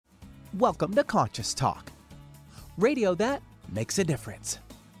Welcome to Conscious Talk, radio that makes a difference.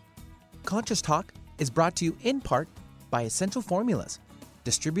 Conscious Talk is brought to you in part by Essential Formulas,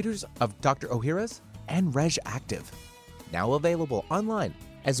 distributors of Dr. Ohhira's and Reg Active, now available online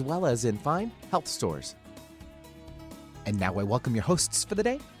as well as in fine health stores. And now I welcome your hosts for the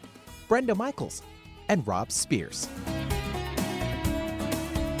day, Brenda Michaels and Rob Spears.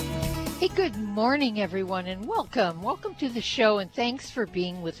 Hey, good morning, everyone, and welcome. Welcome to the show, and thanks for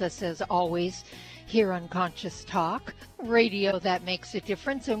being with us, as always, here on Conscious Talk, radio that makes a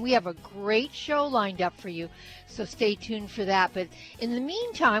difference. And we have a great show lined up for you, so stay tuned for that. But in the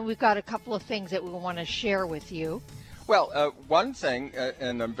meantime, we've got a couple of things that we want to share with you. Well, one thing,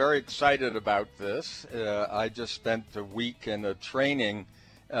 and I'm very excited about this, I just spent a week in a training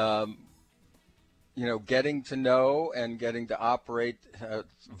getting to know and getting to operate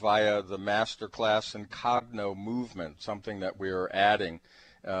via the masterclass in Cogno movement, something that we are adding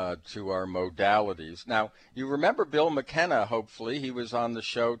to our modalities. Now, you remember Bill McKenna, hopefully. He was on the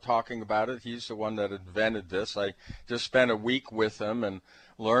show talking about it. He's the one that invented this. I just spent a week with him and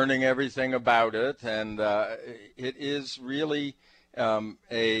learning everything about it, and it is really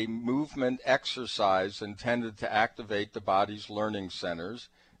a movement exercise intended to activate the body's learning centers,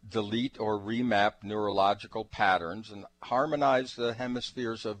 delete or remap neurological patterns, and harmonize the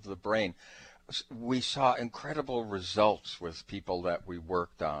hemispheres of the brain. We saw incredible results with people that we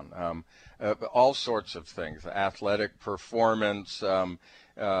worked on, all sorts of things: athletic performance,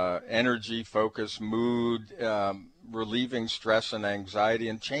 energy, focus, mood, relieving stress and anxiety,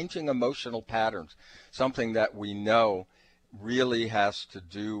 and changing emotional patterns, something that we know really has to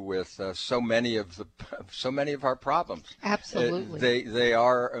do with so many of our problems. Absolutely. They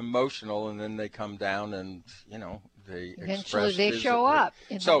are emotional, and then they come down, and they eventually they show up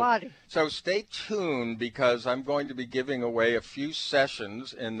in the body. So stay tuned, because I'm going to be giving away a few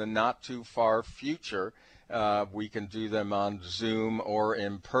sessions in the not too far future. We can do them on Zoom or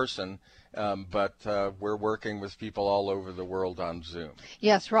in person. But we're working with people all over the world on Zoom.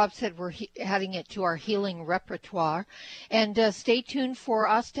 Yes, Rob said we're adding it to our healing repertoire. And stay tuned for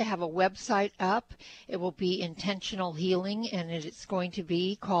us to have a website up. It will be Intentional Healing, and it's going to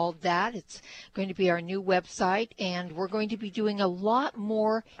be called that. It's going to be our new website, and we're going to be doing a lot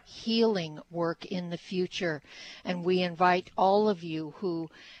more healing work in the future. And we invite all of you who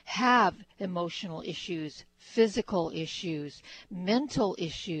have emotional issues, physical issues, mental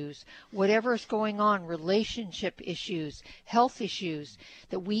issues, whatever's going on, relationship issues, health issues,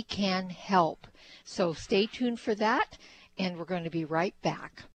 that we can help. So stay tuned for that, and we're going to be right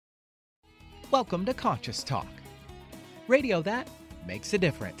back. Welcome to Conscious Talk, radio that makes a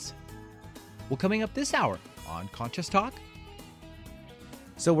difference. Well, coming up this hour on Conscious Talk.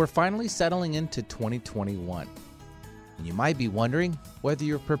 So we're finally settling into 2021. And you might be wondering whether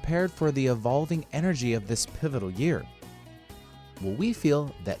you're prepared for the evolving energy of this pivotal year. Well, we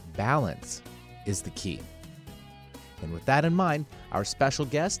feel that balance is the key. And with that in mind, our special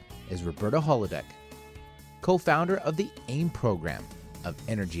guest is Roberta Holodeck, co-founder of the AIM program of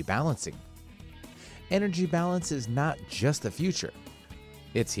energy balancing. Energy balance is not just the future,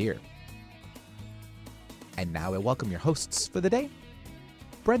 it's here. And now I welcome your hosts for the day,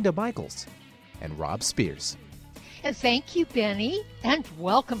 Brenda Michaels and Rob Spears. And thank you, Benny, and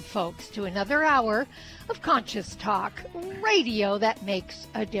welcome, folks, to another hour of Conscious Talk, radio that makes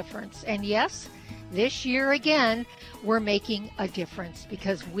a difference. And yes, this year again, we're making a difference,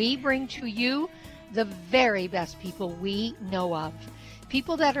 because we bring to you the very best people we know of,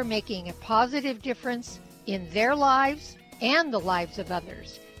 people that are making a positive difference in their lives and the lives of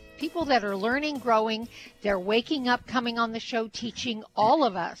others, people that are learning, growing, they're waking up, coming on the show, teaching all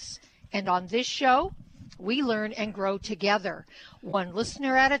of us. And on this show, we learn and grow together, one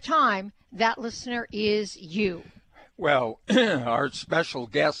listener at a time. That listener is you. Well, our special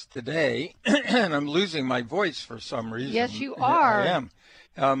guest today, and I'm losing my voice for some reason. Yes, you are. I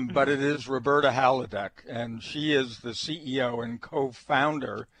am. But it is Roberta Holodeck, and she is the CEO and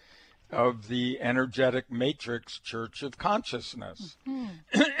co-founder of the Energetic Matrix Church of Consciousness.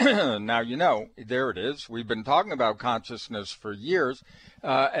 Mm-hmm. Now, there it is. We've been talking about consciousness for years,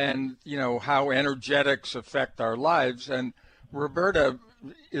 and, how energetics affect our lives. And Roberta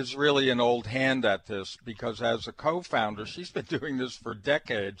is really an old hand at this, because as a co-founder, she's been doing this for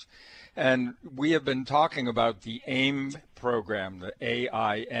decades. And we have been talking about the AIM program, the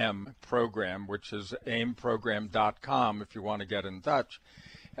AIM program, which is aimprogram.com if you want to get in touch.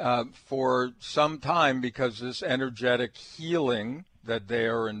 For some time, because this energetic healing that they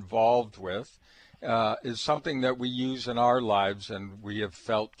are involved with is something that we use in our lives, and we have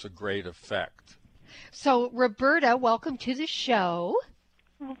felt to great effect. So, Roberta, welcome to the show.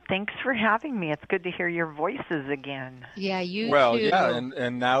 Well, thanks for having me. It's good to hear your voices again. Yeah, you Well, too. yeah,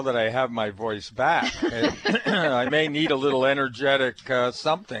 and now that I have my voice back, I may need a little energetic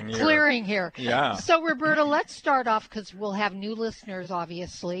something here. Clearing here. Yeah. So, Roberta, let's start off because we'll have new listeners,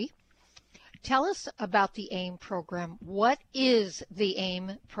 obviously. Tell us about the AIM program. What is the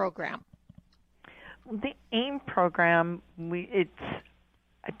AIM program? The AIM program, it's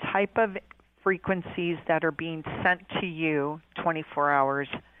a type of frequencies that are being sent to you 24 hours,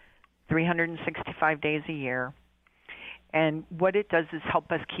 365 days a year. And what it does is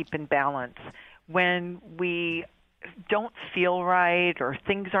help us keep in balance. When we don't feel right or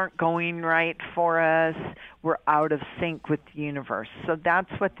things aren't going right for us, we're out of sync with the universe. So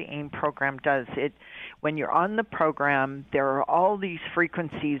that's what the AIM program does. When you're on the program, there are all these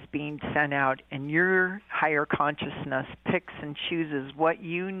frequencies being sent out, and your higher consciousness picks and chooses what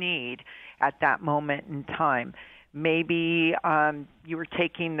you need at that moment in time. Maybe you were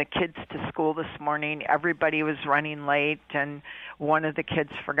taking the kids to school this morning, everybody was running late, and one of the kids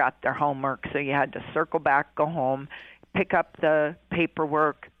forgot their homework, so you had to circle back, go home, pick up the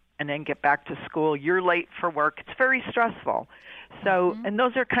paperwork, and then get back to school. You're late for work. It's very stressful. So, and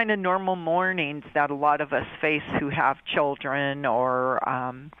those are kind of normal mornings that a lot of us face who have children or,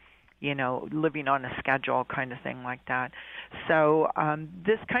 living on a schedule kind of thing like that. So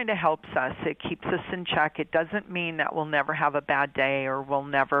this kind of helps us. It keeps us in check. It doesn't mean that we'll never have a bad day or we'll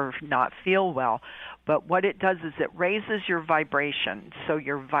never not feel well. But what it does is it raises your vibration, so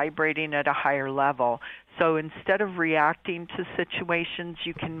you're vibrating at a higher level. So instead of reacting to situations,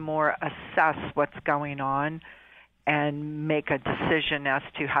 you can more assess what's going on and make a decision as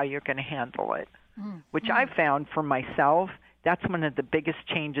to how you're going to handle it, which I found for myself. That's one of the biggest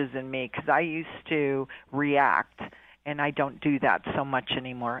changes in me, because I used to react, and I don't do that so much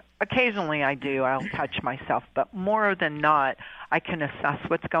anymore. Occasionally I do. I'll touch myself, but more than not, I can assess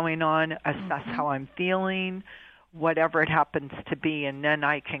what's going on, assess how I'm feeling, whatever it happens to be, and then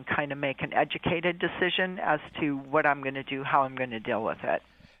I can kind of make an educated decision as to what I'm going to do, how I'm going to deal with it.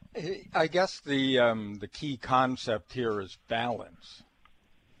 I guess the key concept here is balance.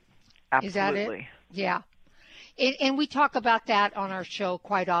 Absolutely. Is that it? Yeah. And we talk about that on our show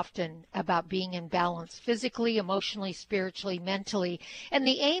quite often, about being in balance physically, emotionally, spiritually, mentally. And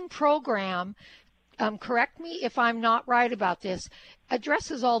the AIM program, correct me if I'm not right about this,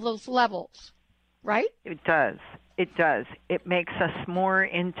 addresses all those levels, right? It does. It does. It makes us more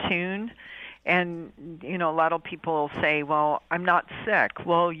in tune. And, a lot of people say, well, I'm not sick.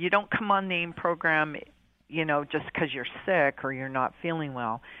 Well, you don't come on the AIM program, just because you're sick or you're not feeling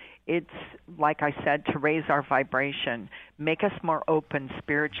well. It's, like I said, to raise our vibration, make us more open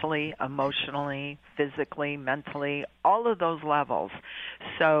spiritually, emotionally, physically, mentally, all of those levels,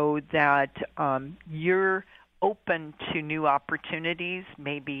 so that you're open to new opportunities,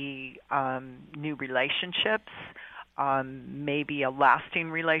 maybe new relationships, maybe a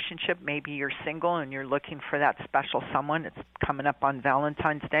lasting relationship. Maybe you're single and you're looking for that special someone. It's coming up on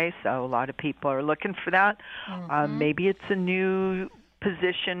Valentine's Day, so a lot of people are looking for that. Maybe it's a new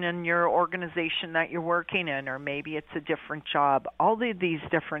position in your organization that you're working in, or maybe it's a different job. All of these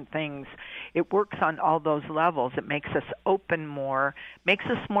different things, it works on all those levels. It makes us open more, makes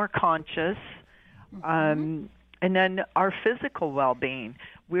us more conscious, and then our physical well-being.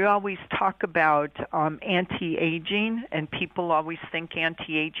 We always talk about anti-aging, and people always think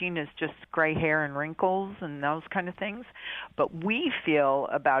anti-aging is just gray hair and wrinkles and those kind of things. But we feel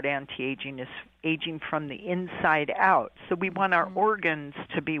about anti-aging is aging from the inside out. So we want our organs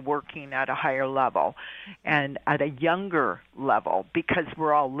to be working at a higher level and at a younger level, because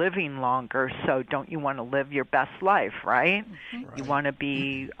we're all living longer. So don't you want to live your best life, right? You want to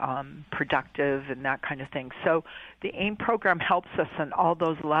be productive and that kind of thing. So the AIM program helps us on all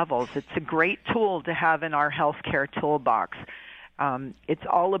those levels. It's a great tool to have in our healthcare toolbox. It's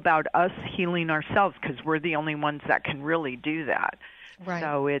all about us healing ourselves, because we're the only ones that can really do that. Right.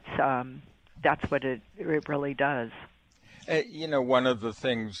 So it's that's what it really does. One of the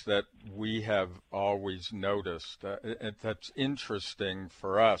things that we have always noticed that's interesting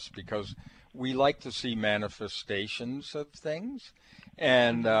for us, because we like to see manifestations of things.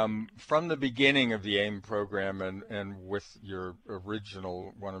 And from the beginning of the AIM program, and with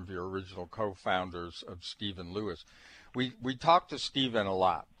one of your original co-founders of Stephen Lewis, we talked to Stephen a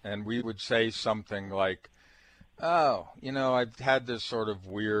lot, and we would say something like, oh, I've had this sort of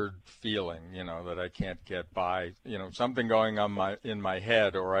weird feeling, that I can't get by, something going on in my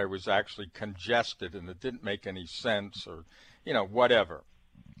head, or I was actually congested and it didn't make any sense, or, whatever.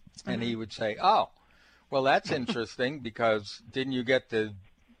 And he would say, oh, well, that's interesting, because didn't you get the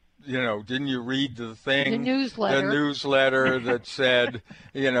didn't you read the thing? The newsletter. The newsletter that said,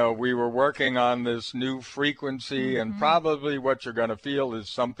 we were working on this new frequency, and probably what you're going to feel is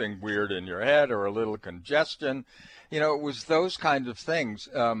something weird in your head or a little congestion. It was those kind of things.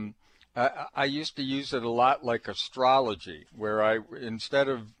 I used to use it a lot like astrology, where instead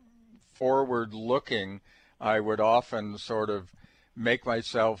of forward looking, I would often sort of make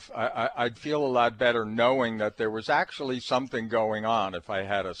myself, I'd feel a lot better knowing that there was actually something going on if I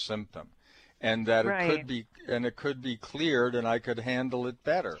had a symptom, and that it could be cleared and I could handle it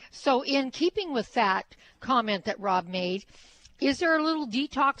better. So in keeping with that comment that Rob made, is there a little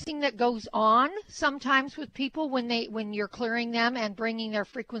detoxing that goes on sometimes with people when you're clearing them and bringing their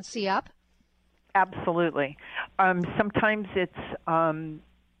frequency up? Absolutely. Sometimes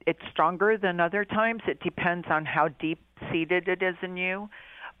it's stronger than other times. It depends on how deep-seated it is in you.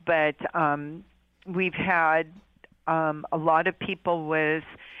 But we've had a lot of people with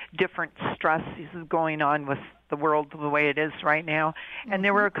different stresses going on with the world the way it is right now. And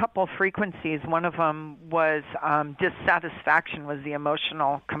there were a couple of frequencies. One of them was dissatisfaction was the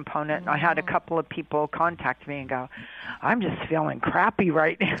emotional component. And I had a couple of people contact me and go, I'm just feeling crappy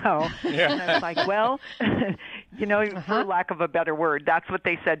right now. Yeah. And I was like, well, for lack of a better word, that's what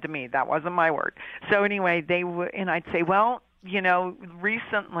they said to me. That wasn't my word. So anyway, and I'd say, well,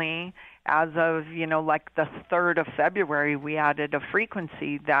 recently, as of, like the 3rd of February, we added a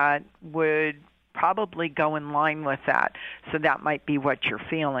frequency that would probably go in line with that. So that might be what you're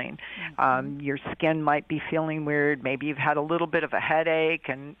feeling. Your skin might be feeling weird. Maybe you've had a little bit of a headache.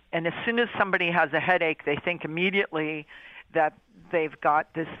 And as soon as somebody has a headache, they think immediately that they've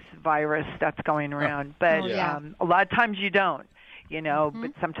got this virus that's going around. But a lot of times you don't,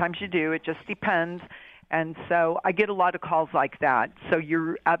 but sometimes you do. It just depends. And so I get a lot of calls like that. So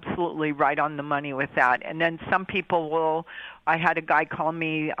you're absolutely right on the money with that. And then some people I had a guy call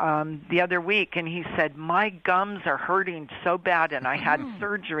me the other week, and he said, my gums are hurting so bad, and I had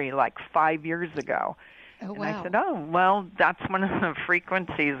surgery like 5 years ago. Oh, wow. And I said, oh, well, that's one of the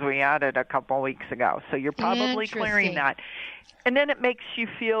frequencies we added a couple of weeks ago. So you're probably clearing that. And then it makes you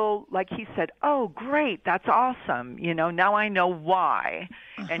feel, like he said, oh, great, that's awesome. Now I know why.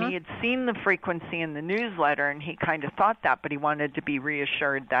 And he had seen the frequency in the newsletter, and he kind of thought that, but he wanted to be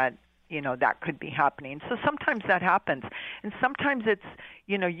reassured that, that could be happening. So sometimes that happens. And sometimes it's,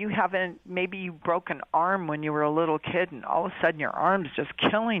 maybe you broke an arm when you were a little kid, and all of a sudden your arm's just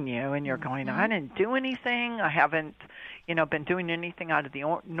killing you, and you're going, I didn't do anything. I haven't, been doing anything out of the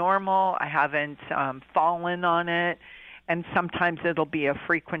normal. I haven't fallen on it. And sometimes it'll be a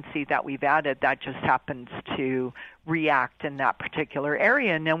frequency that we've added that just happens to react in that particular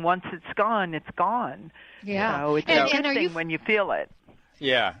area. And then once it's gone, it's gone. Yeah. So it's a good thing when you feel it.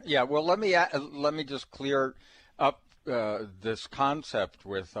 Yeah. Well, let me just clear up this concept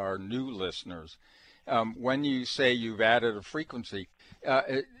with our new listeners. When you say you've added a frequency,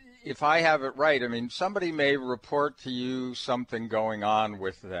 if I have it right, somebody may report to you something going on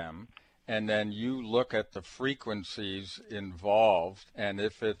with them, and then you look at the frequencies involved, and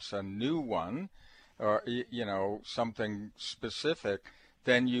if it's a new one or, something specific,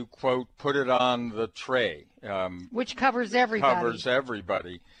 then you, quote, put it on the tray. Which covers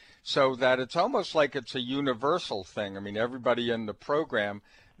everybody. So that it's almost like it's a universal thing. Everybody in the program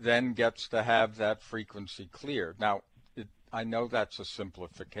then gets to have that frequency cleared. Now, I know that's a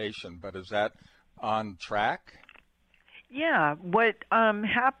simplification, but is that on track? Yeah, what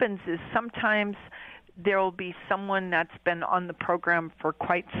happens is sometimes there will be someone that's been on the program for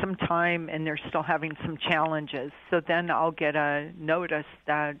quite some time and they're still having some challenges. So then I'll get a notice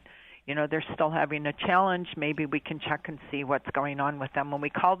that, they're still having a challenge. Maybe we can check and see what's going on with them. And we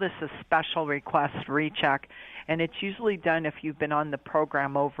call this a special request recheck, and it's usually done if you've been on the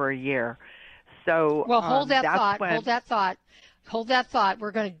program over a year. So hold that thought.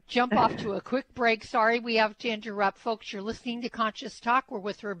 We're going to jump off to a quick break. Sorry, we have to interrupt, folks. You're listening to Conscious Talk. We're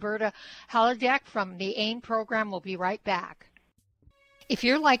with Roberta Hladek from the AIM program. We'll be right back. If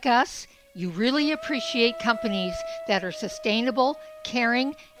you're like us, you really appreciate companies that are sustainable,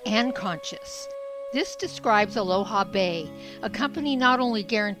 caring, and conscious. This describes Aloha Bay, a company not only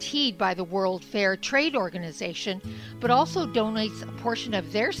guaranteed by the World Fair Trade Organization, but also donates a portion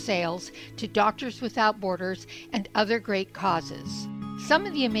of their sales to Doctors Without Borders and other great causes. Some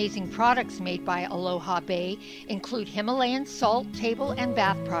of the amazing products made by Aloha Bay include Himalayan salt table and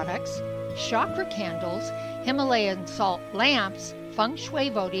bath products, chakra candles, Himalayan salt lamps, feng shui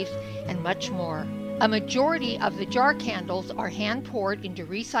votives, and much more. A majority of the jar candles are hand-poured into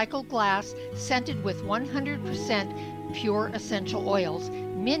recycled glass, scented with 100% pure essential oils,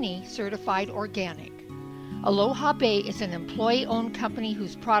 many certified organic. Aloha Bay is an employee-owned company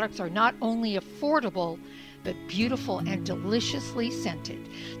whose products are not only affordable, but beautiful and deliciously scented.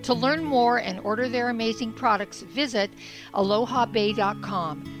 To learn more and order their amazing products, visit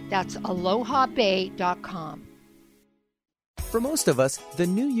alohabay.com. That's alohabay.com. For most of us, the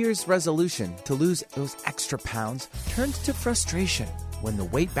New Year's resolution to lose those extra pounds turns to frustration when the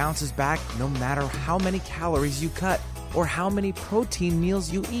weight bounces back no matter how many calories you cut or how many protein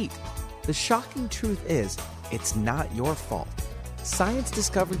meals you eat. The shocking truth is, it's not your fault. Science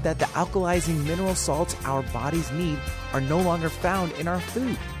discovered that the alkalizing mineral salts our bodies need are no longer found in our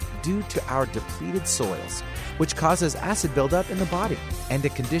food due to our depleted soils, which causes acid buildup in the body and a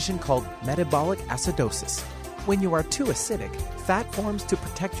condition called metabolic acidosis. When you are too acidic, fat forms to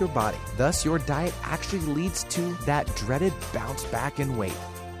protect your body. Thus, your diet actually leads to that dreaded bounce back in weight.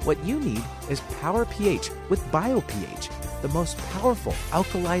 What you need is Power pH with BioPH, the most powerful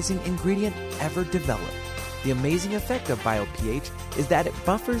alkalizing ingredient ever developed. The amazing effect of BioPH is that it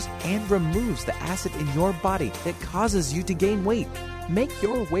buffers and removes the acid in your body that causes you to gain weight. Make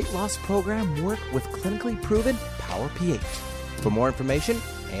your weight loss program work with clinically proven Power pH. For more information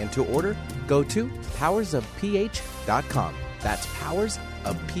and to order, go to powersofph.com. That's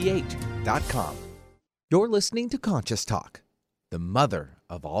powersofph.com. You're listening to Conscious Talk, the mother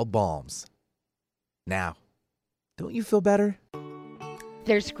of all balms. Now, don't you feel better?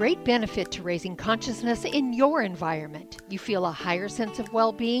 There's great benefit to raising consciousness in your environment. You feel a higher sense of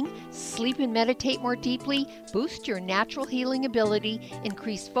well-being, sleep and meditate more deeply, boost your natural healing ability,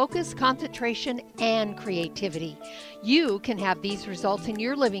 increase focus, concentration, and creativity. You can have these results in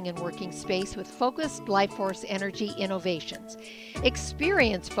your living and working space with Focused Life Force Energy innovations.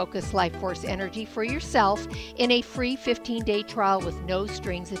 Experience Focused Life Force Energy for yourself in a free 15-day trial with no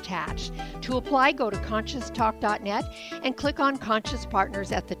strings attached. To apply, go to ConsciousTalk.net and click on Conscious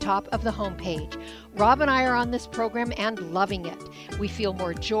Partners at the top of the homepage. Rob and I are on this program and loving it. We feel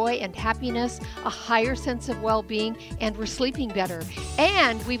more joy and happiness, a higher sense of well-being, and we're sleeping better.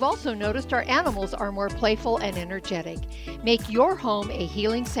 And we've also noticed our animals are more playful and energetic. Make your home a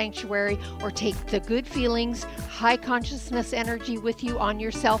healing sanctuary or take the good feelings, high consciousness energy with you on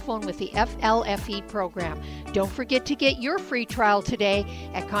your cell phone with the FLFE program. Don't forget to get your free trial today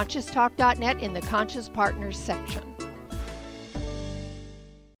at ConsciousTalk.net in the Conscious Partners section.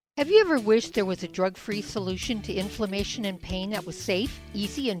 Have you ever wished there was a drug-free solution to inflammation and pain that was safe,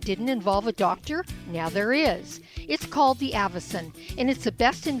 easy, and didn't involve a doctor? Now there is. It's called the Avicen, and it's the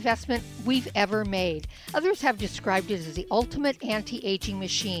best investment we've ever made. Others have described it as the ultimate anti-aging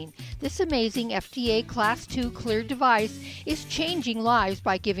machine. This amazing FDA Class II cleared device is changing lives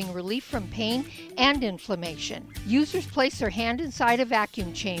by giving relief from pain and inflammation. Users place their hand inside a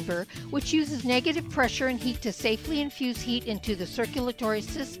vacuum chamber, which uses negative pressure and heat to safely infuse heat into the circulatory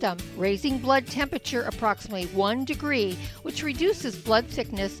system, raising blood temperature approximately 1 degree, which reduces blood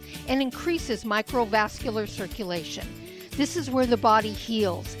thickness and increases microvascular circulation. This is where the body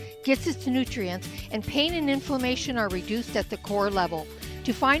heals, gets its nutrients, and pain and inflammation are reduced at the core level.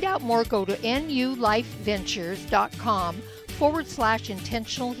 To find out more, go to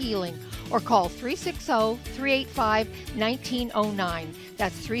nulifeventures.com/intentional healing or call 360-385-1909.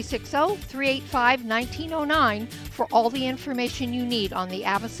 That's 360-385-1909 for all the information you need on the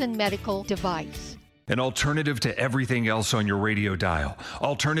Avicen medical device. An alternative to everything else on your radio dial.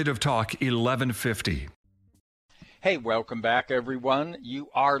 Alternative Talk 1150. Hey, welcome back, everyone. You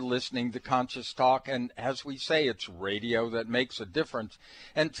are listening to Conscious Talk, and as we say, it's radio that makes a difference.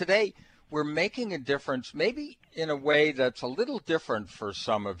 And today, we're making a difference, maybe in a way that's a little different for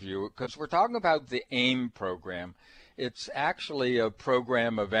some of you, because we're talking about the AIM program. It's actually a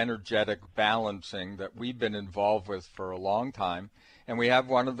program of energetic balancing that we've been involved with for a long time, and we have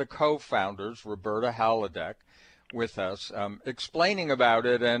one of the co-founders, Roberta Hladek, with us, explaining about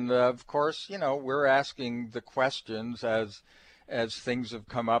it. And of course, you know, we're asking the questions as things have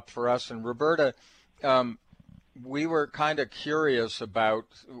come up for us. And Roberta, we were kind of curious about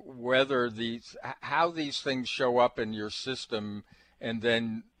whether how these things show up in your system, and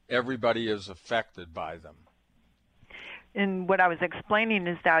then everybody is affected by them. And what I was explaining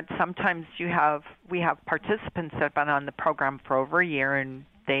is that sometimes we have participants that have been on the program for over a year and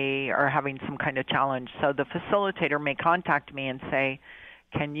they are having some kind of challenge. So the facilitator may contact me and say,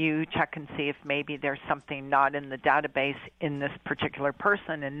 can you check and see if maybe there's something not in the database in this particular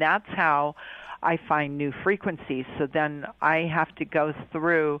person? And that's how I find new frequencies. So then I have to go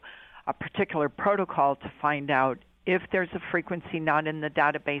through a particular protocol to find out if there's a frequency not in the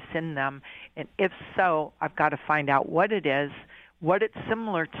database in them. And if so, I've got to find out what it is, what it's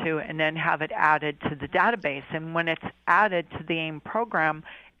similar to, and then have it added to the database. And when it's added to the AIM program,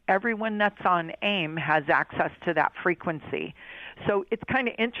 everyone that's on AIM has access to that frequency. So it's kind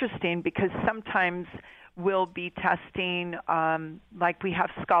of interesting because sometimes we'll be testing, like we have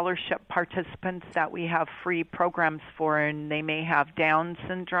scholarship participants that we have free programs for, and they may have Down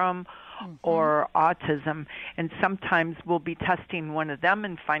syndrome or autism. And sometimes we'll be testing one of them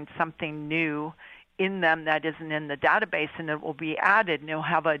and find something new in them that isn't in the database, and it will be added, and it'll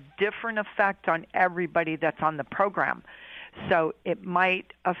have a different effect on everybody that's on the program. So it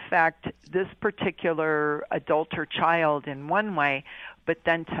might affect this particular adult or child in one way, but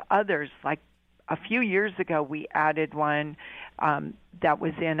then to others, like a few years ago, we added one that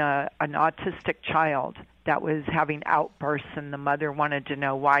was in an autistic child that was having outbursts, and the mother wanted to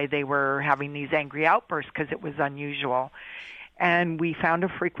know why they were having these angry outbursts because it was unusual. And we found a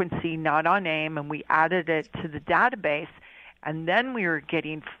frequency not on AIM, and we added it to the database. And then we were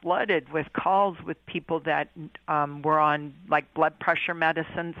getting flooded with calls with people that were on like blood pressure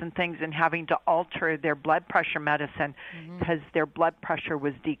medicines and things, and having to alter their blood pressure medicine because their blood pressure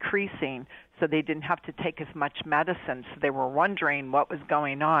was decreasing, so they didn't have to take as much medicine. So they were wondering what was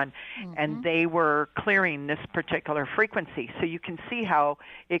going on, and they were clearing this particular frequency. So you can see how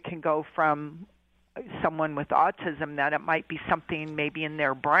it can go from someone with autism that it might be something maybe in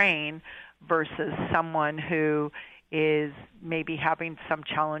their brain versus someone who is maybe having some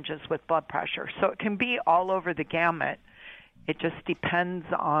challenges with blood pressure. So it can be all over the gamut. It just depends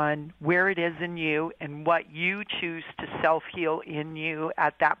on where it is in you and what you choose to self-heal in you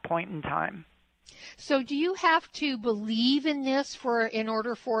at that point in time. So do you have to believe in this in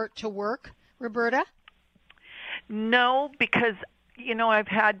order for it to work, Roberta? No, because, I've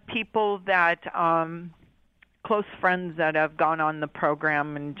had people that, close friends that have gone on the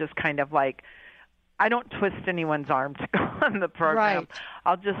program and just kind of like, I don't twist anyone's arm to go on the program. Right.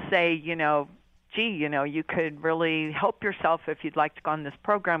 I'll just say, you could really help yourself if you'd like to go on this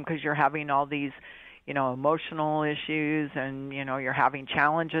program because you're having all these, emotional issues and, you're having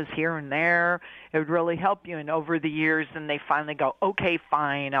challenges here and there. It would really help you. And over the years, and they finally go, okay,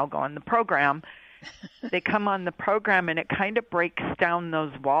 fine, I'll go on the program. They come on the program, and it kind of breaks down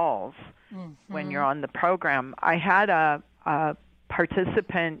those walls when you're on the program. I had a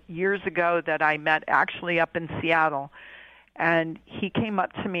participant years ago that I met actually up in Seattle, and he came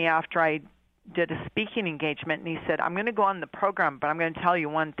up to me after I did a speaking engagement, and he said, I'm going to go on the program, but I'm going to tell you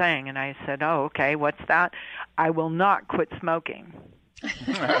one thing. And I said, oh, okay, what's that? I will not quit smoking.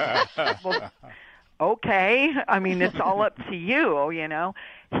 Well, okay, I mean, it's all up to you,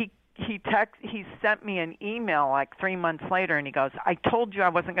 He sent me an email like 3 months later, and he goes, I told you I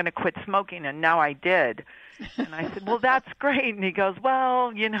wasn't going to quit smoking, and now I did. And I said, well, that's great. And he goes,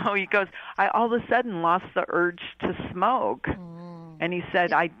 well, I all of a sudden lost the urge to smoke. And he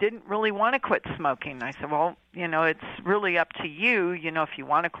said, I didn't really want to quit smoking. I said, well, it's really up to you, if you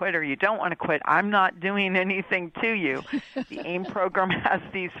want to quit or you don't want to quit. I'm not doing anything to you. The AIM program has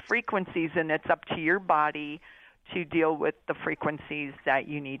these frequencies, and it's up to your body to deal with the frequencies that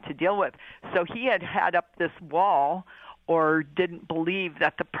you need to deal with. So he had up this wall or didn't believe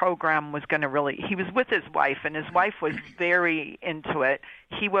that the program was going to really, he was with his wife, and his wife was very into it.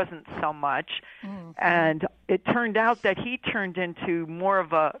 He wasn't so much. And it turned out that he turned into more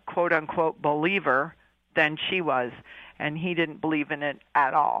of a quote-unquote believer than she was, and he didn't believe in it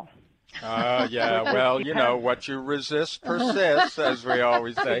at all. Yeah, well, what you resist persists, as we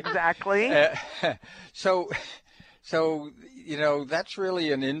always say. Exactly. So, that's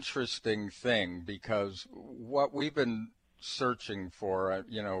really an interesting thing, because what we've been searching for,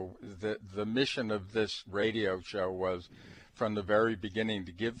 the mission of this radio show was from the very beginning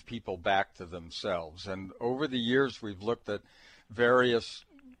to give people back to themselves. And over the years, we've looked at various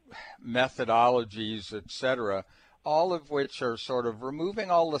methodologies, etc., all of which are sort of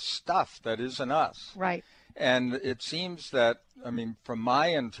removing all the stuff that isn't us. Right. And it seems that, from my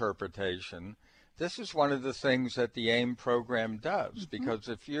interpretation, this is one of the things that the AIM program does, because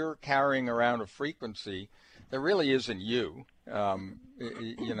if you're carrying around a frequency that really isn't you,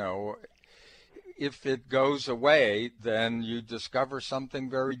 if it goes away, then you discover something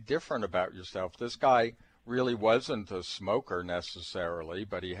very different about yourself. This guy really wasn't a smoker necessarily,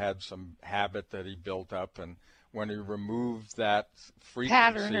 but he had some habit that he built up, and when he removed that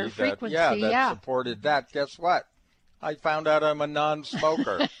frequency, that supported that, guess what? I found out I'm a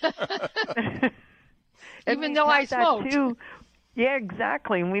non-smoker. Even though I smoked. Yeah,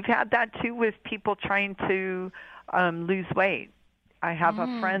 exactly. And we've had that too with people trying to lose weight. I have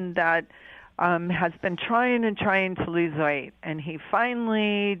a friend that has been trying to lose weight, and he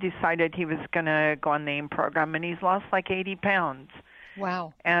finally decided he was going to go on the AIM program, and he's lost like 80 pounds.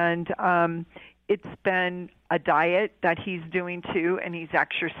 Wow. And it's been a diet that he's doing too, and he's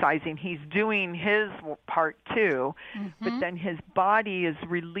exercising. He's doing his part too, but then his body is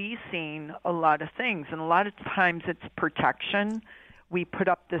releasing a lot of things, and a lot of times it's protection. We put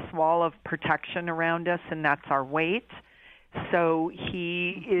up this wall of protection around us, and that's our weight. So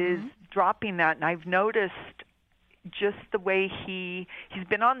he is dropping that, and I've noticed just the way he's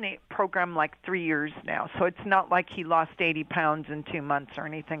been on the program like 3 years now, so it's not like he lost 80 pounds in 2 months or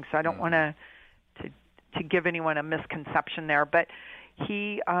anything, so I don't want to give anyone a misconception there, but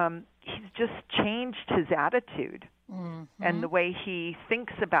he's just changed his attitude and the way he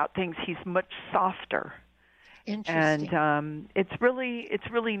thinks about things. He's much softer. Interesting. And it's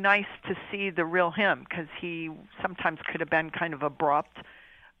really nice to see the real him, because he sometimes could have been kind of abrupt,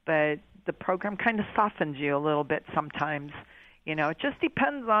 but the program kind of softens you a little bit sometimes. You know, it just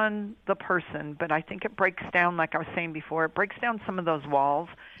depends on the person, but I think it breaks down, like I was saying before, it breaks down some of those walls.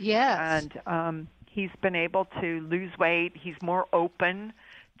 Yes. And he's been able to lose weight. He's more open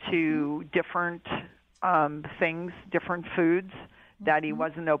to different things, different foods that he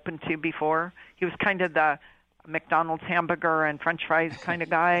wasn't open to before. He was kind of the McDonald's hamburger and French fries kind of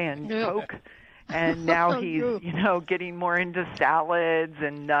guy and Coke. And now he's, getting more into salads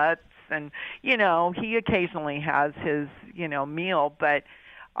and nuts. And, he occasionally has his, meal, but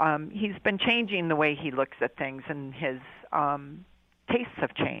he's been changing the way he looks at things, and his tastes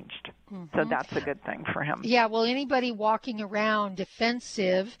have changed. So that's a good thing for him. Yeah, well, anybody walking around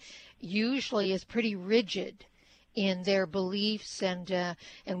defensive usually is pretty rigid in their beliefs and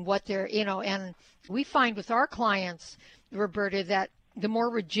what they're, and we find with our clients, Roberta, that the more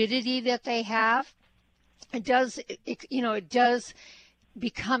rigidity that they have, it does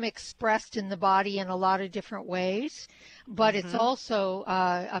become expressed in the body in a lot of different ways, but it's also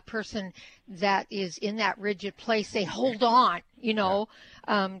a person that is in that rigid place. They hold on, a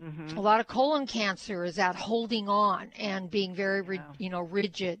lot of colon cancer is that holding on and being very,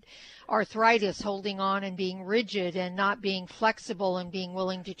 rigid. Arthritis, holding on and being rigid and not being flexible and being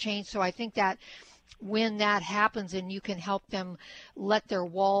willing to change. So I think that when that happens and you can help them let their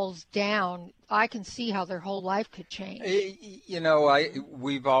walls down, I can see how their whole life could change.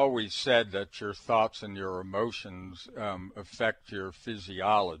 We've always said that your thoughts and your emotions affect your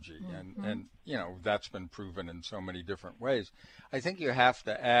physiology, and that's been proven in so many different ways. I think you have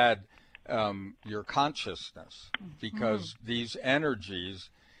to add your consciousness, because these energies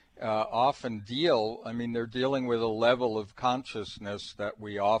often they're dealing with a level of consciousness that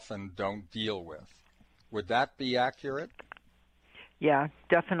we often don't deal with. Would that be accurate? Yeah,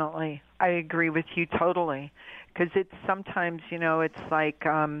 definitely. I agree with you totally. Because it's sometimes, it's like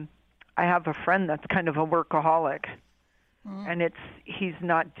I have a friend that's kind of a workaholic, and he's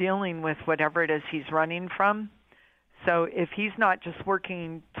not dealing with whatever it is he's running from. So if he's not just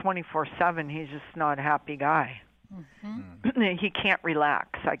working 24/7, he's just not a happy guy. He can't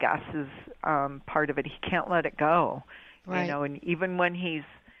relax, I guess, is part of it. He can't let it go. Right. And even when he's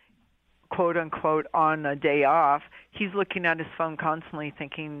quote unquote on a day off, he's looking at his phone constantly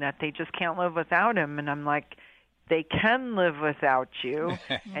thinking that they just can't live without him. And I'm like, they can live without you,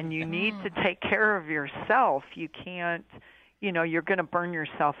 and you need to take care of yourself. You can't, you're going to burn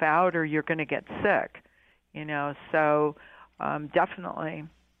yourself out, or you're going to get sick, so definitely.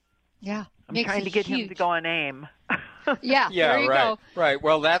 Yeah. I'm trying to get him to go on AIM. Yeah, there you right, go. Right.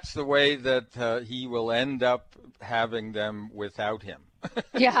 Well, that's the way that he will end up having them without him.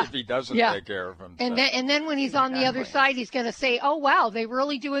 Yeah. If he doesn't take care of himself. And then when he's on the other side, he's going to say, "Oh wow, they're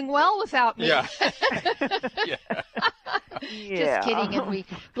really doing well without me." Yeah. Just kidding. And we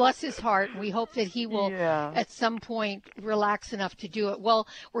bless his heart, and we hope that he will at some point relax enough to do it. Well,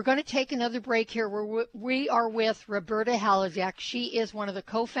 we're going to take another break here. We are with Roberta Hladek. She is one of the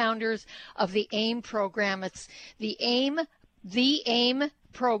co-founders of the AIM program. It's the AIM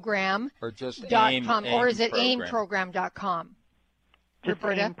program. Or just .com, or is it aimprogram.com? Just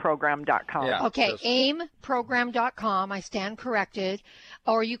aimprogram.com. Yeah, okay, aimprogram.com. I stand corrected.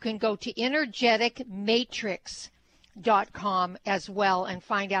 Or you can go to energeticmatrix.com as well and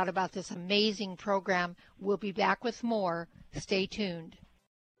find out about this amazing program. We'll be back with more. Stay tuned.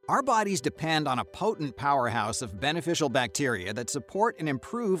 Our bodies depend on a potent powerhouse of beneficial bacteria that support and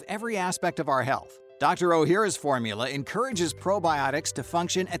improve every aspect of our health. Dr. Ohhira's formula encourages probiotics to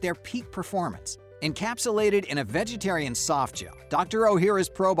function at their peak performance. Encapsulated in a vegetarian soft gel, Dr. Ohhira's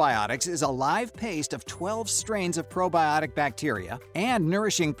Probiotics is a live paste of 12 strains of probiotic bacteria and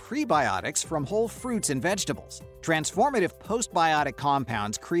nourishing prebiotics from whole fruits and vegetables. Transformative postbiotic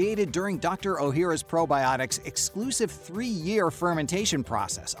compounds created during Dr. Ohhira's Probiotics' exclusive 3-year fermentation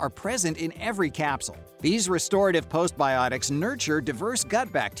process are present in every capsule. These restorative postbiotics nurture diverse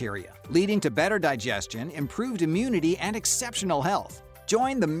gut bacteria, leading to better digestion, improved immunity, and exceptional health.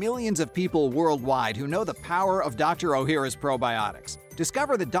 Join the millions of people worldwide who know the power of Dr. Ohhira's Probiotics.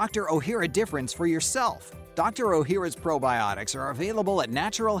 Discover the Dr. Ohhira difference for yourself. Dr. Ohhira's Probiotics are available at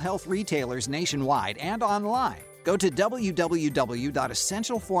natural health retailers nationwide and online. Go to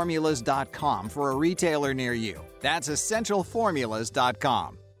www.essentialformulas.com for a retailer near you. That's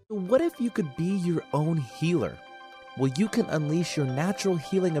essentialformulas.com. What if you could be your own healer? Well, you can unleash your natural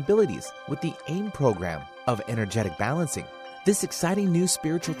healing abilities with the AIM program of energetic balancing. This exciting new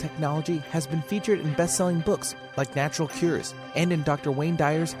spiritual technology has been featured in best-selling books like Natural Cures, and in Dr. Wayne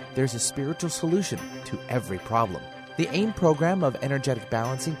Dyer's There's a Spiritual Solution to Every Problem. The AIM program of energetic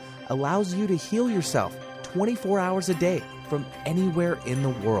balancing allows you to heal yourself 24 hours a day from anywhere in the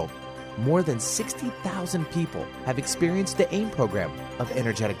world. More than 60,000 people have experienced the AIM program of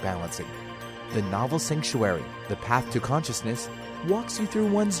energetic balancing. The novel Sanctuary, The Path to Consciousness, walks you through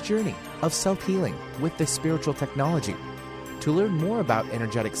one's journey of self-healing with this spiritual technology. To learn more about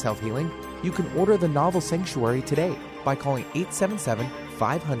energetic self-healing, you can order the novel Sanctuary today by calling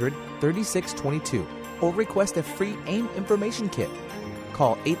 877-500-3622 or request a free AIM information kit.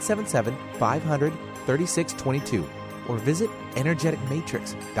 Call 877-500-3622 or visit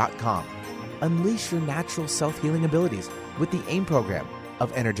energeticmatrix.com. Unleash your natural self-healing abilities with the AIM program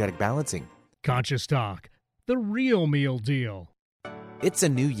of energetic balancing. Conscious Talk, the real meal deal. It's a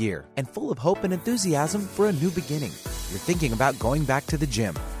new year and full of hope and enthusiasm for a new beginning. You're thinking about going back to the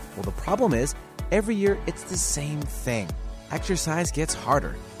gym. Well, the problem is, every year it's the same thing. Exercise gets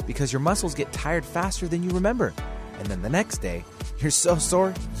harder because your muscles get tired faster than you remember. And then the next day, you're so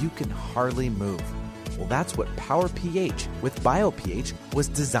sore you can hardly move. Well, that's what Power pH with BioPH was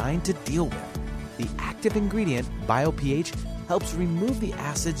designed to deal with. The active ingredient, BioPH, helps remove the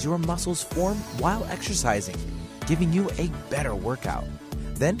acids your muscles form while exercising, giving you a better workout.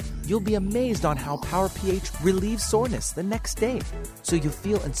 Then you'll be amazed on how Power pH relieves soreness the next day, so you'll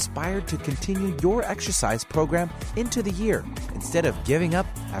feel inspired to continue your exercise program into the year instead of giving up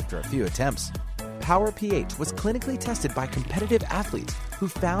after a few attempts. Power pH was clinically tested by competitive athletes who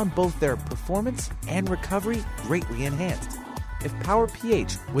found both their performance and recovery greatly enhanced. If Power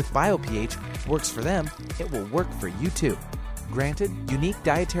pH with BioPH works for them, it will work for you too. Granted unique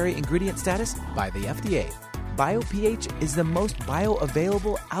dietary ingredient status by the FDA. BioPH is the most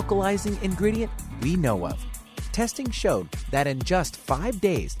bioavailable alkalizing ingredient we know of. Testing showed that in just 5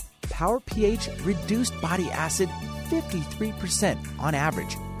 days, Power pH reduced body acid 53% on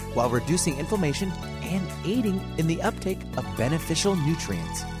average, while reducing inflammation and aiding in the uptake of beneficial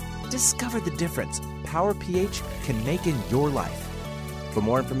nutrients. Discover the difference Power pH can make in your life. For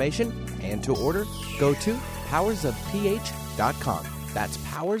more information and to order, go to powersofph.com. That's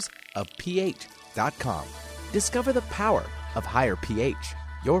powersofph.com. Discover the power of higher pH.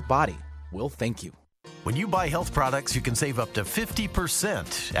 Your body will thank you. When you buy health products, you can save up to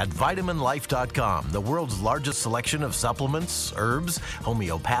 50% at VitaminLife.com, the world's largest selection of supplements, herbs,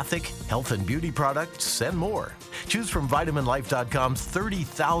 homeopathic, health and beauty products, and more. Choose from VitaminLife.com's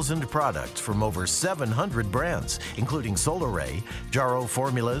 30,000 products from over 700 brands, including Solaray, Jarrow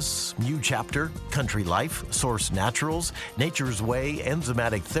Formulas, New Chapter, Country Life, Source Naturals, Nature's Way,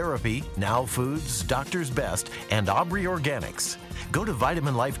 Enzymatic Therapy, Now Foods, Doctor's Best, and Aubrey Organics. Go to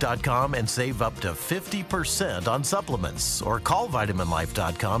VitaminLife.com and save up to 50% on supplements, or call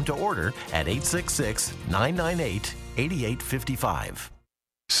VitaminLife.com to order at 866-998-8855.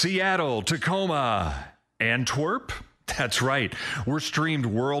 Seattle, Tacoma, Antwerp? That's right. We're streamed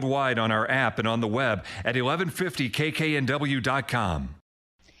worldwide on our app and on the web at 1150kknw.com.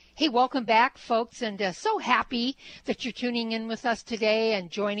 Hey, welcome back, folks, and so happy that you're tuning in with us today and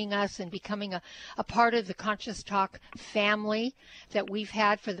joining us and becoming a part of the Conscious Talk family that we've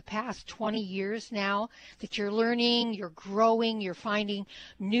had for the past 20 years now, that you're learning, you're growing, you're finding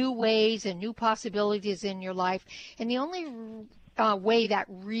new ways and new possibilities in your life. And the only way that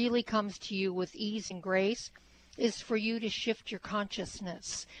really comes to you with ease and grace is for you to shift your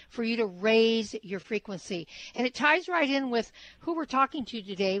consciousness, for you to raise your frequency. And it ties right in with who we're talking to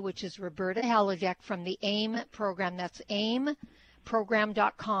today, which is Roberta Hladek from the AIM program. That's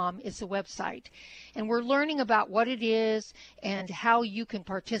aimprogram.com is the website. And we're learning about what it is and how you can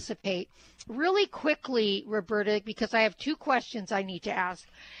participate. Really quickly, Roberta, because I have two questions I need to ask.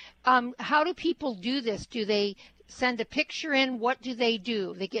 how do people do this? Do they send a picture in? What do? They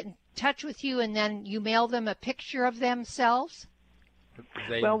get in touch with you, and then you mail them a picture of themselves?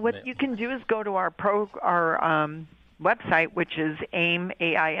 Well, what you can do is go to our website, which is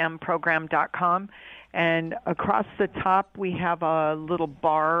aimprogram.com, and across the top we have a little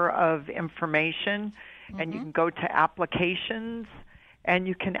bar of information, and you can go to applications, and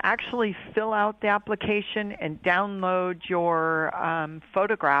you can actually fill out the application and download your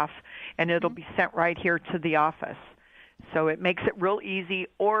photograph, and it'll be sent right here to the office. So it makes it real easy.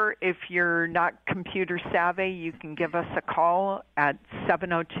 Or if you're not computer savvy, you can give us a call at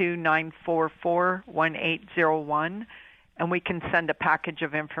 702-944-1801, and we can send a package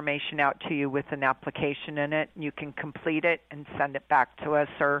of information out to you with an application in it. You can complete it and send it back to us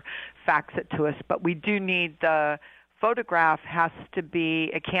or fax it to us. But we do need the photograph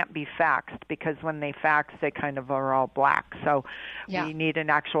it can't be faxed, because when they fax, they kind of are all black. So we need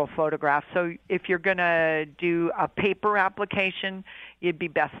an actual photograph. So if you're going to do a paper application, it'd be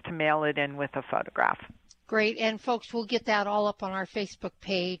best to mail it in with a photograph. Great. And folks, we'll get that all up on our Facebook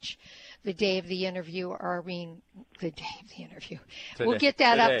page the day of the interview, We'll get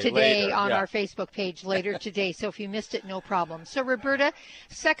that up today later, on our Facebook page later today. So if you missed it, no problem. So Roberta,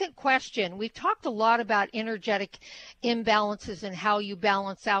 second question. We've talked a lot about energetic imbalances and how you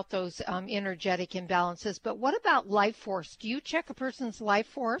balance out those energetic imbalances. But what about life force? Do you check a person's life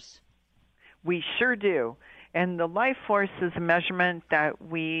force? We sure do. And the life force is a measurement that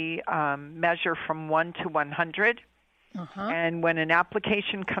we measure from 1 to 100. And when an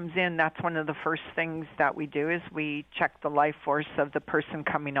application comes in, that's one of the first things that we do is we check the life force of the person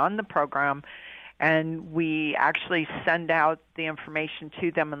coming on the program, and we actually send out the information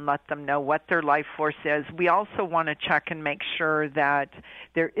to them and let them know what their life force is. We also want to check and make sure that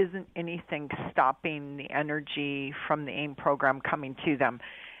there isn't anything stopping the energy from the AIM program coming to them.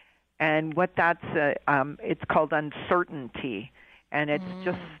 And what it's called uncertainty, and it's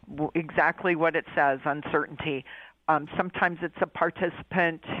just exactly what it says, uncertainty. Sometimes it's a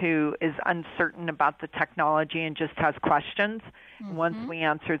participant who is uncertain about the technology and just has questions. Once we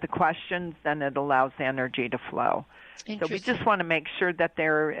answer the questions, then it allows the energy to flow. So we just want to make sure that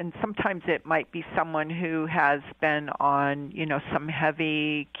and sometimes it might be someone who has been on, some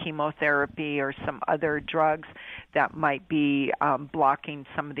heavy chemotherapy or some other drugs that might be blocking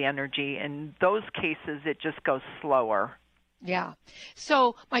some of the energy. In those cases, it just goes slower. Yeah.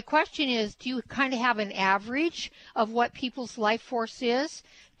 So my question is, do you kind of have an average of what people's life force is?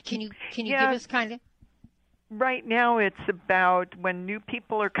 Can you give us kind of? Right now it's about, when new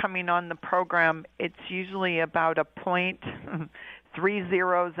people are coming on the program, it's usually about a point, 3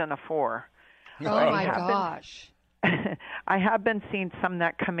 zeros and a 4. Oh my gosh. I have been seeing some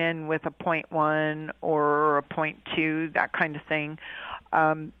that come in with a 0.1 or a 0.2, that kind of thing.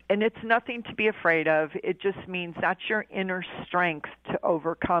 And it's nothing to be afraid of. It just means that's your inner strength to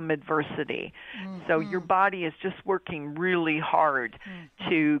overcome adversity. So your body is just working really hard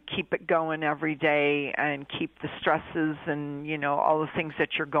to keep it going every day and keep the stresses and, all the things that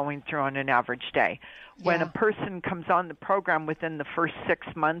you're going through on an average day. When a person comes on the program within the first 6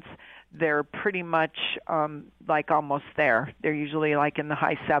 months, they're pretty much almost there. They're usually like in the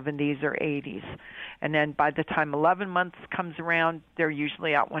high 70s or 80s. And then by the time 11 months comes around, they're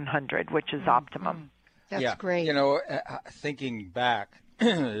usually at 100, which is optimum. That's great. Thinking back,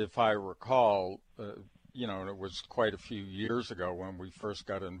 if I recall, it was quite a few years ago when we first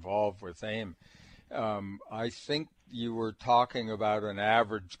got involved with AIM. I think you were talking about an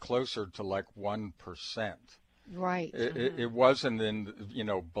average closer to like 1%. Right. It wasn't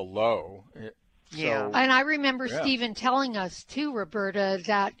below. Yeah. And I remember Stephen telling us too, Roberta,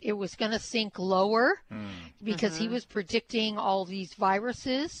 that it was going to sink lower because he was predicting all these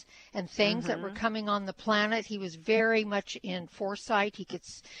viruses and things that were coming on the planet. He was very much in foresight. He could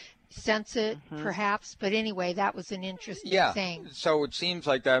sense it, perhaps. But anyway, that was an interesting thing. So it seems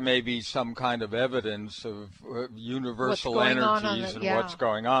like that may be some kind of evidence of universal energies and what's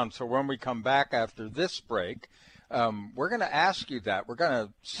going on. So when we come back after this break, we're going to ask you that. We're going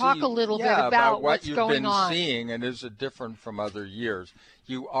to talk a little bit about what you've been on. seeing, and is it different from other years?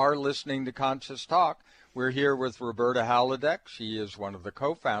 You are listening to Conscious Talk. We're here with Roberta Hladek. She is one of the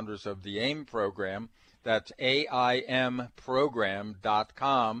co-founders of the AIM program. That's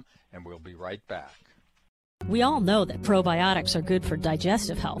AIMprogram.com, and we'll be right back. We all know that probiotics are good for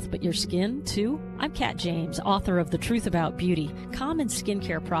digestive health, but your skin, too? I'm Kat James, author of The Truth About Beauty. Common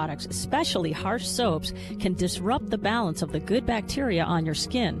skincare products, especially harsh soaps, can disrupt the balance of the good bacteria on your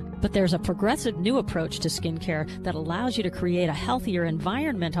skin. But there's a progressive new approach to skincare that allows you to create a healthier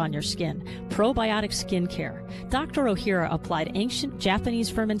environment on your skin, probiotic skincare. Dr. Ohhira applied ancient Japanese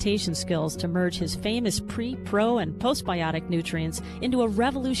fermentation skills to merge his famous pre, pro, and postbiotic nutrients into a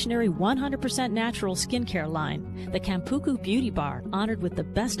revolutionary 100% natural skincare line. The Kampuku Beauty Bar, honored with the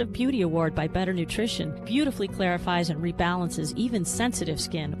Best of Beauty Award by Better Nutrition, beautifully clarifies and rebalances even sensitive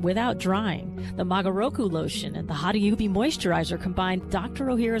skin without drying. The Magaroku lotion and the Hadayubi moisturizer combine Dr.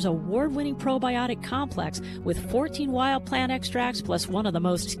 Ohhira's award-winning probiotic complex with 14 wild plant extracts plus one of the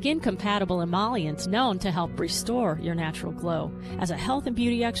most skin-compatible emollients known to help restore your natural glow. As a health and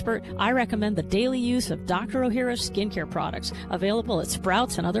beauty expert, I recommend the daily use of Dr. Ohhira's skincare products, available at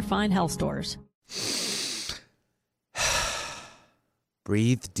Sprouts and other fine health stores.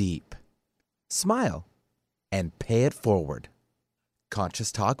 Breathe deep, smile, and pay it forward.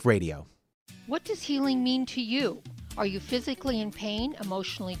 Conscious Talk Radio. What does healing mean to you? Are you physically in pain,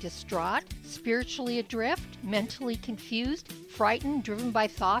 emotionally distraught, spiritually adrift, mentally confused, frightened, driven by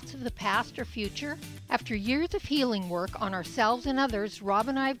thoughts of the past or future? After years of healing work on ourselves and others, Rob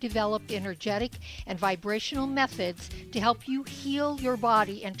and I have developed energetic and vibrational methods to help you heal your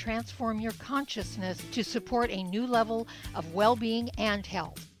body and transform your consciousness to support a new level of well-being and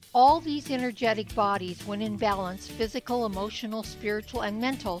health. All these energetic bodies, when in balance, physical, emotional, spiritual, and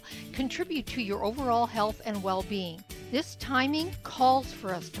mental, contribute to your overall health and well-being. This timing calls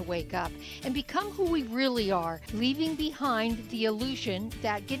for us to wake up and become who we really are, leaving behind the illusion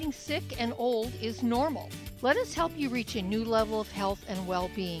that getting sick and old is normal. Let us help you reach a new level of health and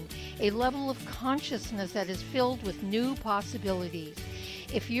well-being, a level of consciousness that is filled with new possibilities.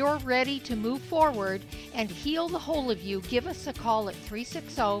 If you're ready to move forward and heal the whole of you, give us a call at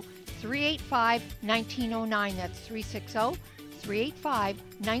 360-385-1909. That's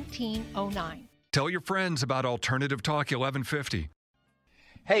 360-385-1909. Tell your friends about Alternative Talk 1150.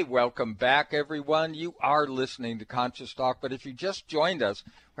 Hey, welcome back, everyone. You are listening to Conscious Talk, but if you just joined us,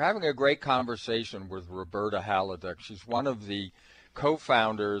 we're having a great conversation with Roberta Hladek. She's one of the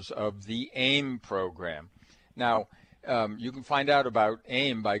co-founders of the AIM program. Now, you can find out about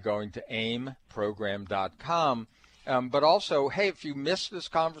AIM by going to aimprogram.com. But also, hey, if you missed this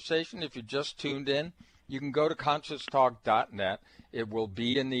conversation, if you just tuned in, you can go to consciousnesstalk.net. It will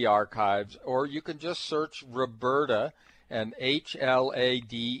be in the archives, or you can just search Roberta, and Hladek,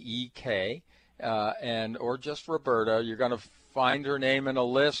 or just Roberta. You're going to find her name in a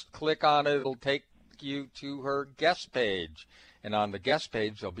list. Click on it. It'll take you to her guest page. And on the guest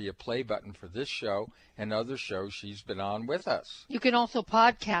page, there'll be a play button for this show and other shows she's been on with us. You can also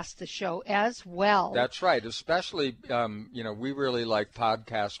podcast the show as well. That's right. Especially, we really like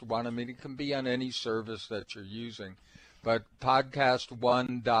Podcast One. I mean, it can be on any service that you're using. But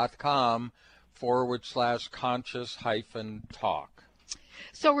podcastone.com/conscious-talk.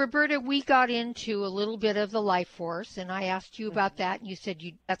 So, Roberta, we got into a little bit of the life force, and I asked you about that, and you said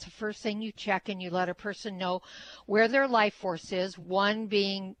that's the first thing you check, and you let a person know where their life force is, 1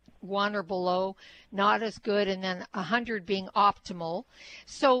 being 1 or below, not as good, and then 100 being optimal.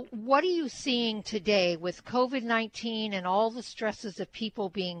 So what are you seeing today with COVID-19 and all the stresses of people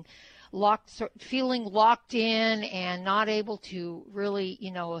being feeling locked in and not able to really,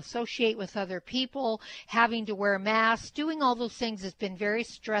 associate with other people, having to wear masks, doing all those things has been very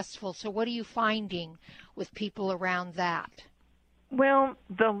stressful. So what are you finding with people around that? Well,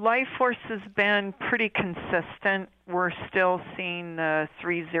 the life force has been pretty consistent. We're still seeing the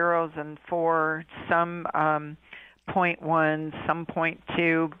 3 zeros and 4, some 0.1, some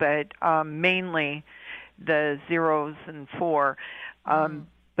 0.2, but mainly the zeros and 4.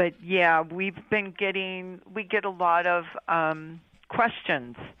 But yeah, we get a lot of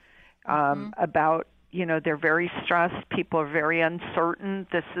questions about, they're very stressed. People are very uncertain.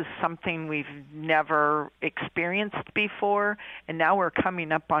 This is something we've never experienced before. And now we're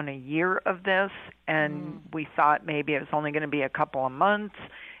coming up on a year of this. And we thought maybe it was only going to be a couple of months.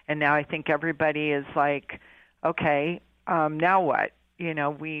 And now I think everybody is like, okay, now what?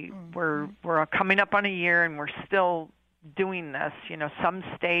 We're coming up on a year and we're still doing this. Some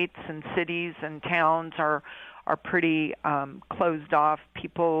states and cities and towns are pretty closed off.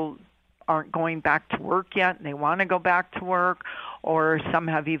 People aren't going back to work yet, and they want to go back to work, or some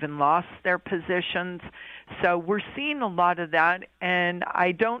have even lost their positions. So we're seeing a lot of that, and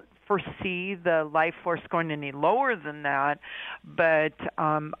I don't foresee the life force going any lower than that, but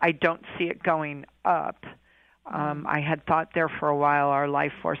I don't see it going up. I had thought there for a while our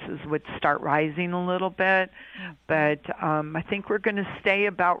life forces would start rising a little bit, but I think we're going to stay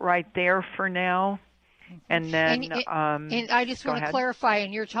about right there for now. And then, and I just want to clarify,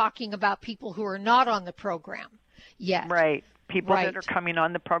 and you're talking about people who are not on the program yet. Right. people that are coming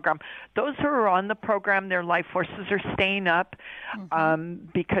on the program. Those who are on the program, their life forces are staying up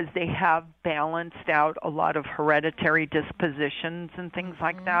because they have balanced out a lot of hereditary dispositions and things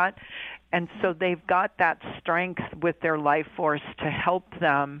like that. And so they've got that strength with their life force to help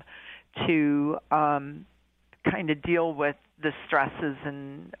them to kind of deal with the stresses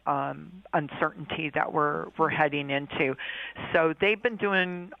and uncertainty that we're heading into. So they've been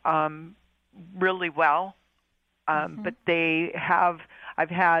doing really well, but I've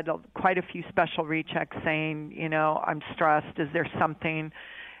had quite a few special rechecks saying, I'm stressed. Is there something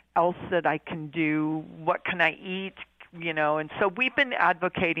else that I can do? What can I eat? And so we've been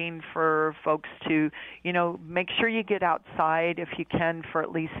advocating for folks to, make sure you get outside if you can for at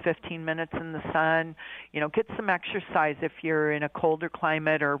least 15 minutes in the sun, get some exercise if you're in a colder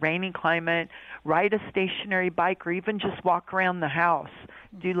climate or a rainy climate, ride a stationary bike or even just walk around the house,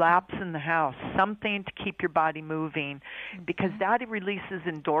 do laps in the house, something to keep your body moving because that releases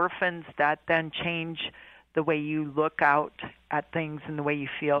endorphins that then change the way you look out at things and the way you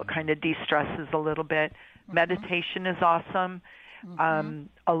feel. It kind of de-stresses a little bit. Meditation is awesome.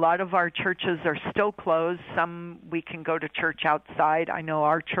 A lot of our churches are still closed. Some we can go to church outside. I know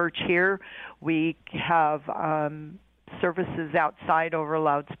our church here, we have services outside over a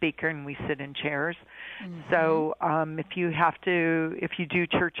loudspeaker and we sit in chairs. So if you do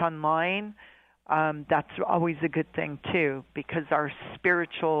church online, that's always a good thing too because our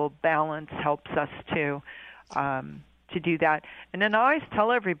spiritual balance helps us to do that. And then I always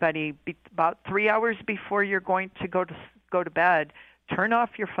tell everybody about 3 hours before you're going to go to bed, turn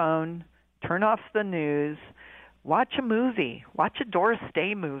off your phone, turn off the news, watch a movie, watch a Doris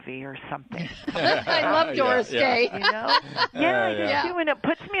Day movie or something. I love Doris Day. Yeah, I do, and it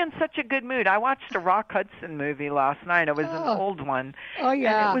puts me in such a good mood. I watched a Rock Hudson movie last night. It was an old one. Oh,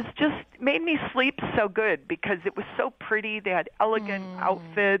 yeah. And it was just made me sleep so good because it was so pretty. They had elegant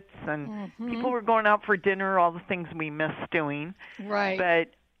outfits, and people were going out for dinner, all the things we miss doing. Right.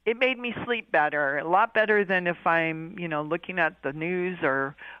 But it made me sleep better, a lot better than if I'm, looking at the news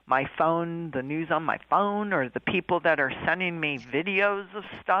or my phone, the news on my phone, or the people that are sending me videos of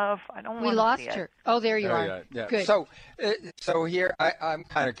stuff. I don't want to see it. We lost her. Oh, there you are. Yeah. Good. So here, I'm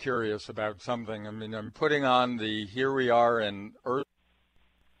kind of curious about something. I mean, I'm putting on the Here We Are in Earth,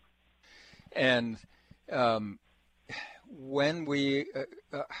 and when we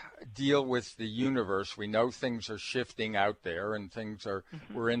deal with the universe, we know things are shifting out there, and things are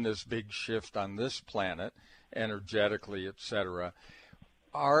we're in this big shift on this planet, energetically, etc.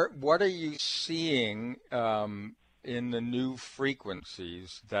 What are you seeing in the new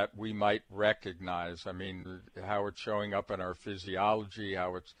frequencies that we might recognize? I mean, how it's showing up in our physiology,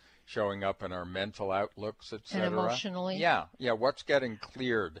 how it's showing up in our mental outlooks, etc. And emotionally. Yeah. What's getting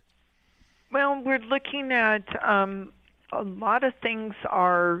cleared? Well, we're looking at a lot of things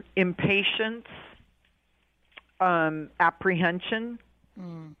are impatience, apprehension.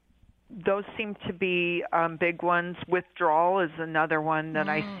 Those seem to be big ones. Withdrawal is another one that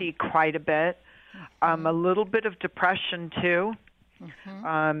I see quite a bit. A little bit of depression, too.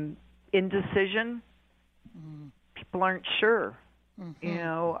 Indecision. People aren't sure.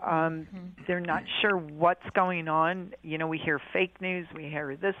 They're not sure what's going on. We hear fake news. We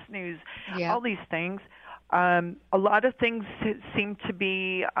hear this news, all these things. A lot of things seem to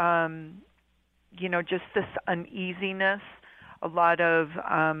be, just this uneasiness, a lot of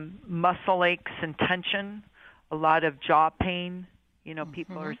muscle aches and tension, a lot of jaw pain.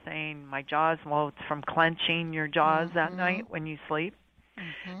 People are saying, my jaws, well, it's from clenching your jaws at night when you sleep.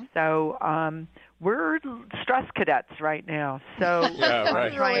 So we're stress cadets right now. So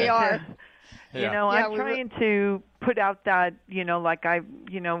right. We really are. I'm trying to put out that,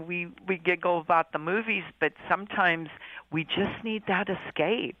 we giggle about the movies, but sometimes we just need that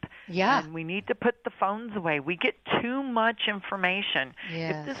escape. Yeah. And we need to put the phones away. We get too much information.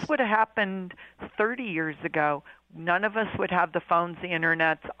 Yes. If this would have happened 30 years ago, none of us would have the phones, the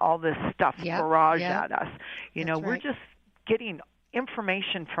internet, all this stuff barrage at us. We're just getting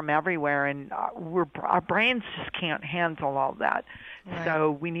information from everywhere, and our brains just can't handle all that. Right.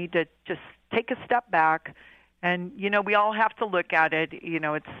 So we need to just take a step back, and we all have to look at it.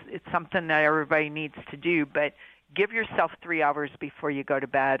 It's something that everybody needs to do, but give yourself 3 hours before you go to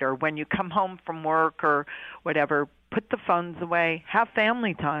bed, or when you come home from work or whatever, put the phones away, have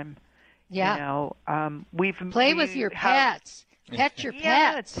family time. Yeah. We've play with your pets. Pet your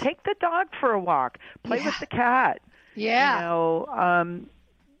pets. Take the dog for a walk. Play with the cat. Yeah.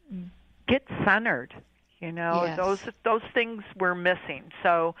 Get centered. Yes. Those things we're missing.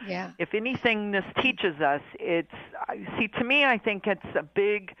 So if anything this teaches us, to me, I think it's a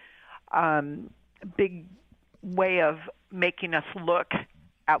big way of making us look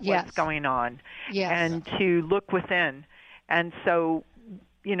at Yes. what's going on Yes. and to look within. And so,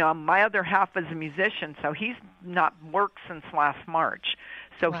 my other half is a musician, so he's not worked since last March.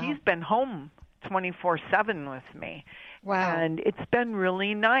 So Wow. he's been home 24/7 with me. Wow. And it's been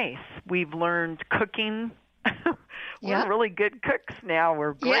really nice. We've learned cooking. We're Yeah. really good cooks now.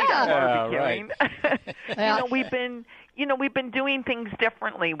 We're great Yeah. at Yeah, barbecuing. We've been doing things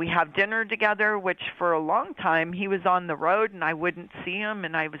differently. We have dinner together, which for a long time he was on the road and I wouldn't see him,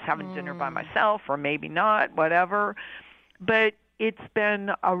 and I was having dinner by myself, or maybe not, whatever. But it's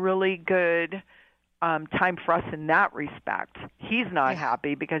been a really good time for us in that respect. He's not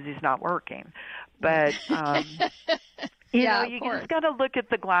happy because he's not working, but you just got to look at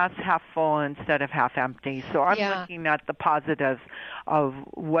the glass half full instead of half empty. So I'm looking at the positives of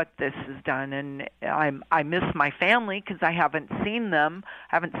what this has done, and I miss my family because I haven't seen them.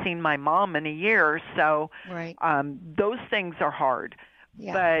 I haven't seen my mom in a year, so those things are hard.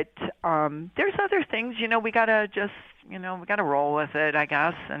 Yeah. But there's other things, we got to just, we got to roll with it, I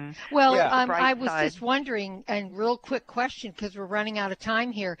guess. And I was just wondering, and real quick question, because we're running out of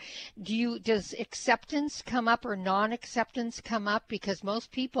time here. Does acceptance come up or non-acceptance come up? Because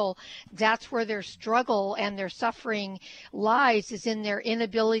most people, that's where their struggle and their suffering lies, is in their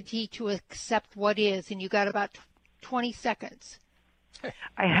inability to accept what is. And you got about 20 seconds.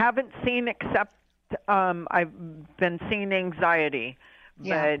 I haven't seen I've been seeing anxiety.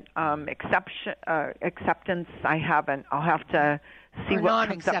 Yeah. But acceptance, I haven't. I'll have to see what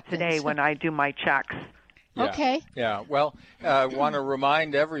comes up today when I do my checks. Yeah. Okay. Yeah. Well, I want to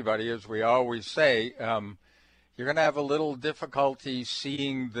remind everybody, as we always say, you're going to have a little difficulty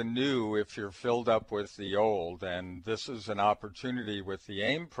seeing the new if you're filled up with the old. And this is an opportunity with the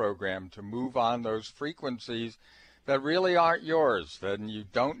AIM program to move on those frequencies that really aren't yours, then you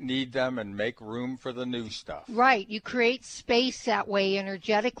don't need them, and make room for the new stuff. Right. You create space that way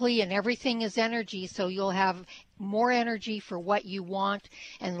energetically, and everything is energy, so you'll have more energy for what you want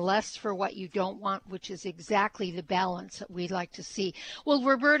and less for what you don't want, which is exactly the balance that we'd like to see. Well,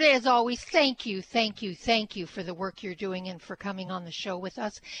 Roberta, as always, thank you for the work you're doing and for coming on the show with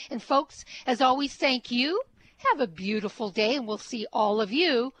us. And folks, as always, thank you. Have a beautiful day, and we'll see all of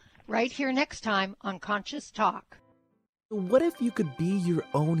you right here next time on Conscious Talk. What if you could be your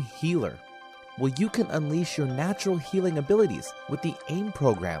own healer? Well, you can unleash your natural healing abilities with the AIM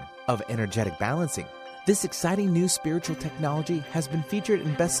program of energetic balancing. This exciting new spiritual technology has been featured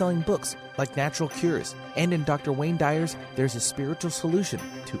in best-selling books like Natural Cures, and in Dr. Wayne Dyer's There's a Spiritual Solution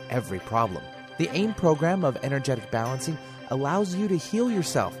to Every Problem. The AIM program of energetic balancing allows you to heal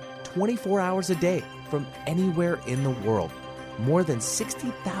yourself 24 hours a day from anywhere in the world. More than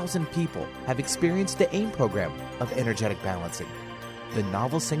 60,000 people have experienced the AIM program of energetic balancing. The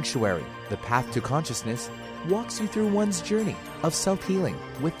novel Sanctuary, The Path to Consciousness, walks you through one's journey of self-healing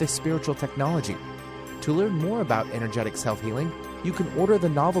with this spiritual technology. To learn more about energetic self-healing, you can order the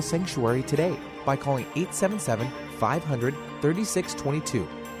novel Sanctuary today by calling 877-500-3622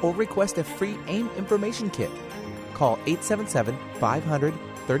 or request a free AIM information kit. Call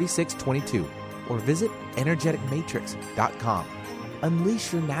 877-500-3622 or visit energeticmatrix.com.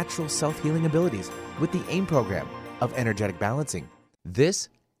 Unleash your natural self-healing abilities with the AIM program of energetic balancing. This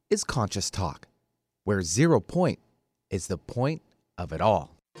is Conscious Talk, where 0 point is the point of it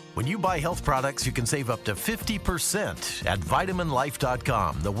all. When you buy health products, you can save up to 50% at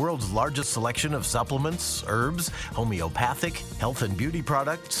VitaminLife.com, the world's largest selection of supplements, herbs, homeopathic, health and beauty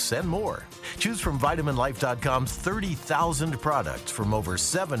products, and more. Choose from VitaminLife.com's 30,000 products from over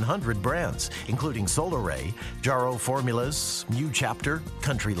 700 brands, including Solaray, Jarrow Formulas, New Chapter,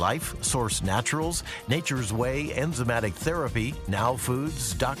 Country Life, Source Naturals, Nature's Way, Enzymatic Therapy, Now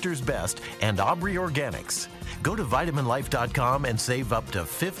Foods, Doctor's Best, and Aubrey Organics. Go to VitaminLife.com and save up to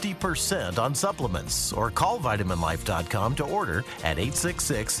 50% on supplements, or call VitaminLife.com to order at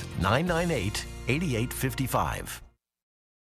 866-998-8855.